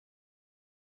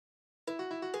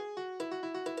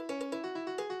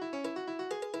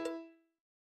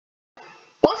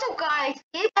guys,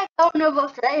 games I don't know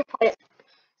about today, but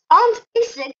on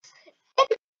basics and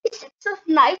basics of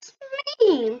nice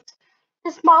memes.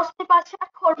 This mouse made by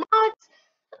Chatcore mods,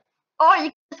 or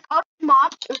you can just call it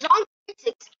mods, on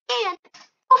basics and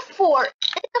the fort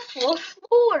and the 4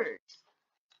 floors.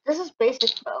 This is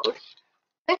basic mode.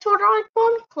 Next order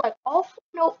icon, collect all 4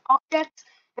 no objects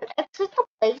and exit the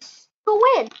place to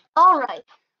win. Alright,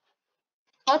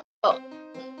 let's go.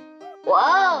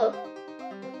 Whoa!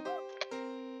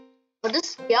 Well, this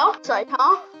is the outside,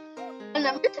 huh? And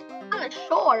the music's kind of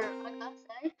short, I gotta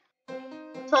say.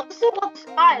 So this is what the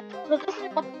sky. So this is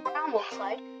what the ground looks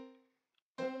like.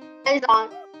 It's on.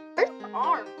 Where's the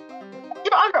arm? Where's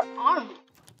your other arm?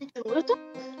 Did you lose it?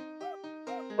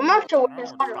 I'm not sure where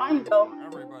his other arm go.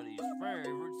 Everybody's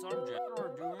favorite subject.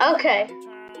 You're doing Okay.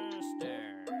 fantastic.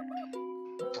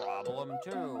 Problem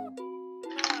 2.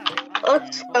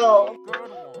 Let's go.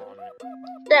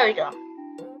 There we go.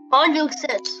 All you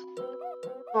exists.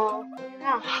 Oh,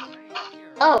 yeah.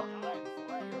 Oh.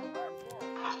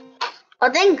 Oh,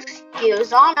 thanks,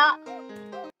 excuse on up.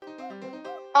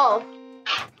 Oh.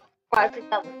 I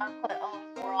picked up I put it on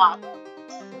for off.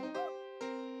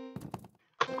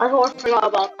 I totally forgot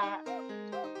about that.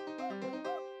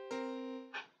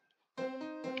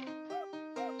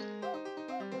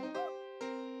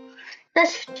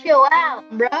 Just chill out,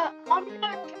 bruh. I'm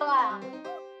gonna chill out.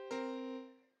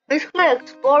 We're just gonna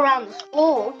explore around the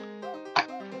school.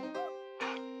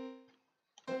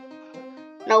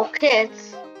 No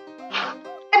kids.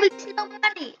 Every single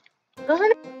money.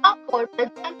 Doesn't it awkward,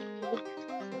 but empty.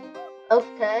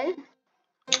 Okay.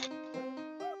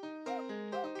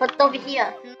 What's over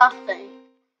here? Nothing.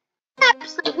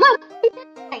 Absolutely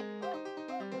nothing.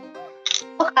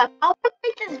 Okay, I'll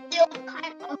make this video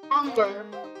kind of longer.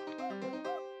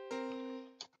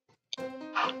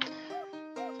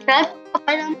 Can I put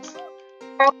items?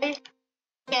 Probably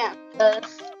can't,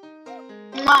 because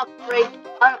I'm not great.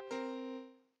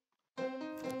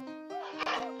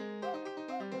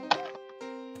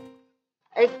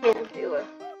 I can't do it.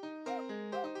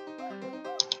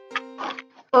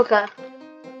 Okay.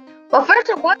 But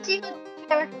first, what's even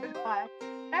character class?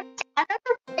 I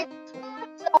never played this one,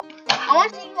 so I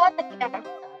want to see what the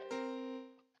character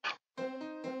does.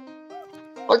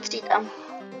 Let's see them.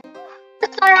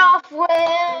 Let's start off with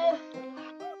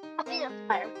a Phoenix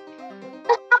Fire.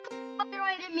 Let's not put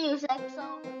copyrighted music, so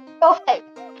go fake.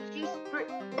 She's a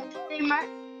streamer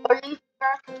or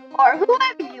YouTuber or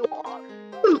whoever you are.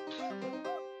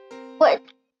 Wait,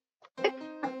 pick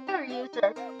another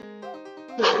user.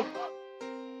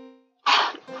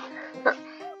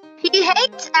 He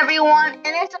hates everyone and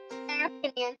it's their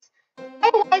opinions.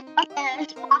 Stay away from him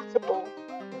as possible.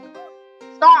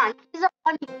 Son, he's a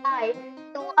funny guy.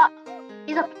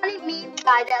 He's a funny meme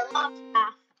guy that loves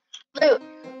math. Luke.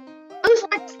 Luke's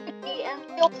like sticky and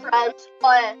feel friends,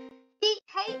 but he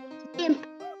hates being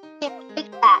big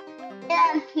fat.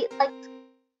 And he likes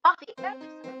coffee every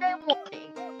Sunday morning.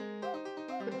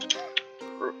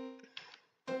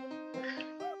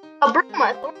 A broom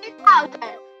with 3,000.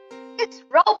 This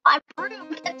robot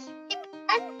broom can sweep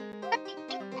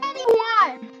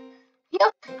anyone.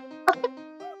 He'll look at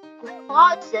the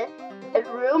closet and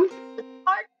room to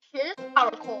charge his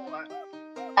power cord.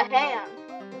 A hand.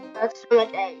 That's too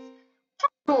much A's.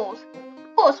 Rules.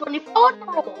 Rules. When you follow the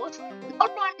rules, no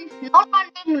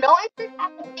running, no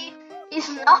insanity. He's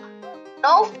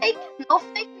no fake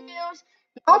news,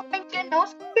 no thinking, no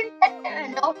superintendent,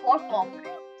 and no football breaks.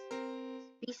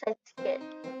 Besides kid.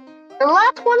 The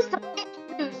last one's the big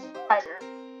news spreader.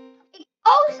 He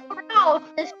goes around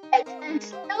this place and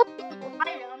steals people's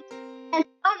items and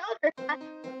on other times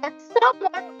that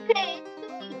someone pays to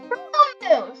see real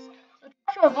news. I'm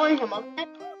trying to avoid him, okay?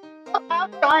 I'll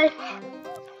try.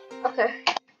 Okay.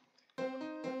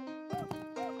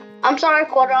 I'm sorry,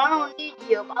 Quarter, I don't need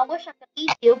you. I wish I could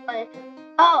eat you, but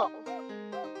oh.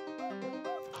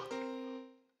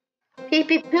 Pee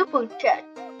pee poo poo check.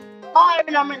 Oh, I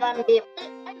remember that meme.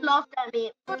 I love that meme.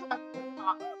 It was like,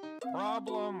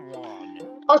 Problem 1.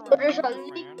 oh, so there's a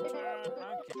link.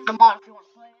 Come on, if you want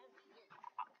to play it.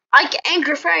 I get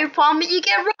angry for every problem, but you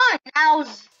get run.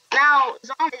 Now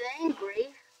Zombie's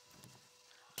angry.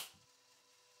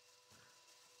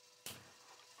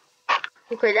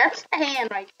 Okay, that's the hand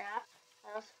right there.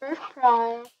 That's first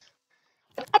prize.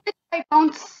 The topic I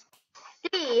don't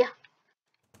see.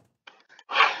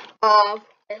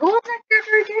 Who was that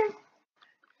character again?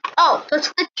 Oh, the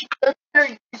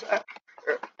Twitter user.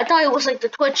 I thought it was like the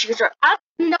Twitch user. I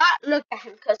did not look at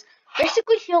him because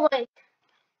basically he'll like,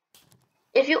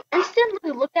 if you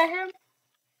instantly look at him,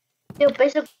 he'll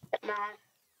basically get mad.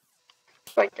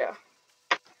 Right there.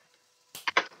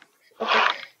 Okay.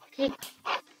 He,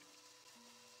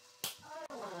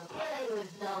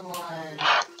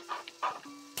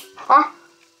 huh?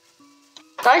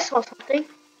 I saw something.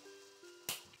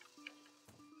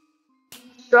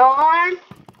 John,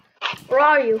 where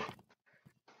are you?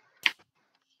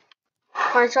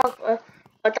 I saw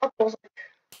a double.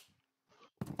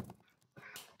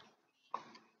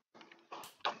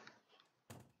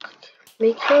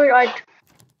 Make sure I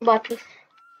button.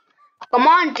 Come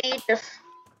on, Jesus.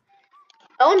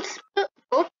 Don't spill.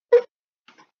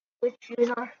 Which shoes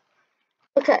are?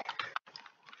 Okay.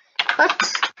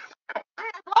 Let's.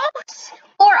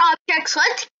 Four objects.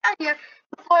 Let's get out of here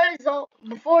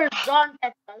before John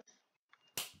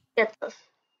gets us.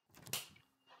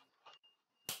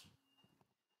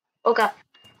 Okay.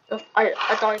 I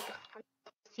thought I could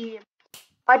see him.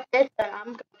 If I did that,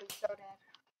 I'm gonna be so dead.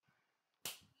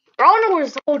 I don't know where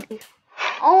Zoldy. I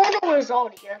don't know where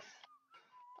Zoldy is.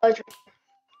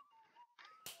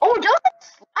 Oh, don't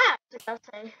slap, did I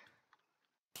say?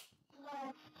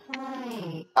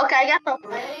 Okay, I got the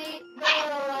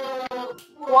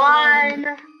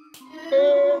one,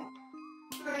 two,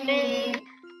 three,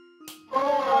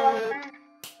 four.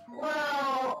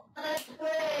 Wow, that's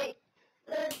great.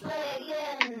 Let's play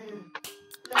again.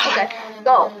 Okay,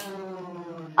 go.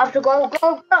 I have to go.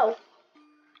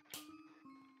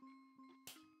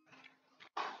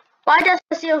 Why does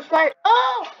the seal strike?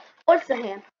 Oh! What's the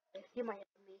hand? You might hit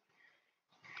me.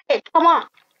 Hey, come on.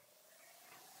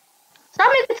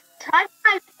 Stop making some high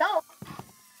five jokes.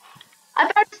 I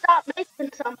better stop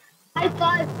making some high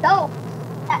five jokes.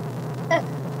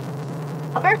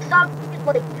 I better stop making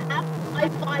like half high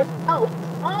five jokes.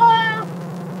 Oh!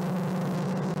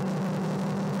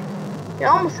 You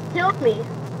almost killed me.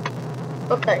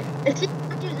 Okay, I see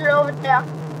the user over there.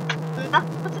 I'm not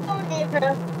supposed to go near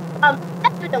her. I'm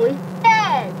definitely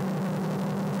dead.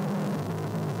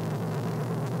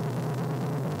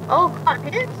 Oh god,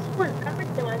 this was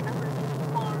everything I've ever seen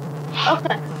before.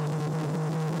 Okay.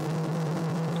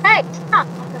 Hey, stop!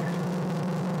 Okay.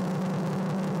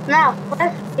 Now,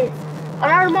 let's see.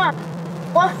 Another one.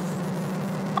 What?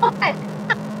 Okay.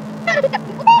 Gotta get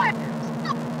more!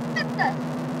 Stop! Get this!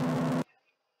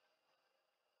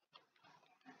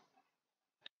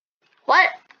 What?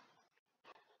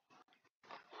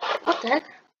 What the heck?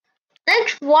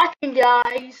 Thanks for watching,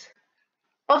 guys.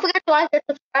 Don't forget to like and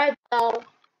subscribe, though.